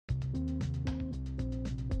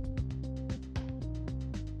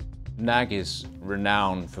NAG is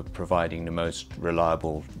renowned for providing the most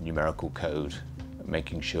reliable numerical code,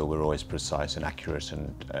 making sure we're always precise and accurate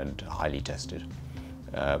and highly tested,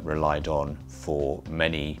 relied on for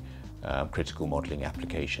many critical modelling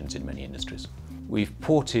applications in many industries. We've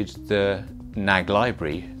ported the NAG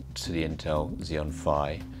library to the Intel Xeon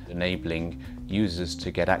Phi, enabling users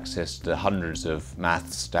to get access to hundreds of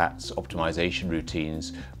maths, stats, optimization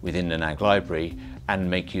routines within the NAG library and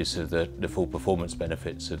make use of the full performance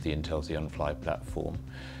benefits of the Intel Xeon Phi platform.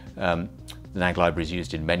 The NAG library is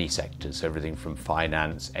used in many sectors, everything from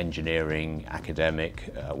finance, engineering,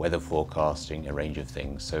 academic, weather forecasting, a range of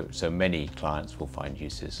things. So many clients will find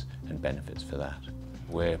uses and benefits for that.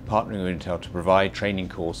 We're partnering with Intel to provide training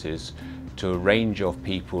courses to a range of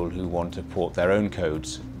people who want to port their own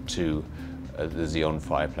codes to the Xeon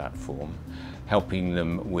Phi platform, helping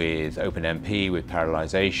them with OpenMP, with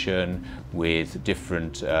parallelization, with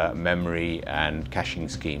different memory and caching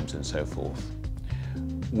schemes and so forth.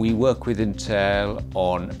 We work with Intel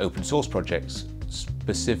on open source projects,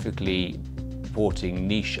 specifically porting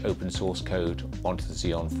niche open source code onto the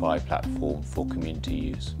Xeon Phi platform for community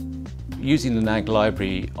use. Using the NAG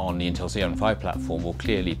library on the Intel Xeon Phi platform will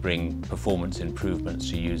clearly bring performance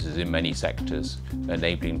improvements to users in many sectors,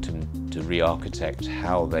 enabling them to re-architect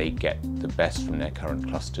how they get the best from their current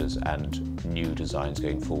clusters and new designs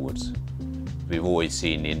going forwards. We've always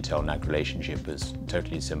seen the Intel-NAG relationship as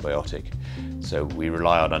totally symbiotic, so we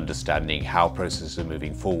rely on understanding how processes are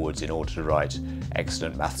moving forwards in order to write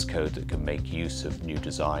excellent maths code that can make use of new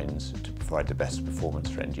designs to provide the best performance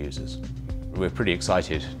for end users. We're pretty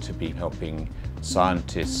excited to be helping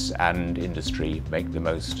scientists and industry make the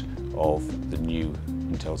most of the new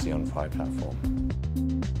Intel Xeon Phi platform.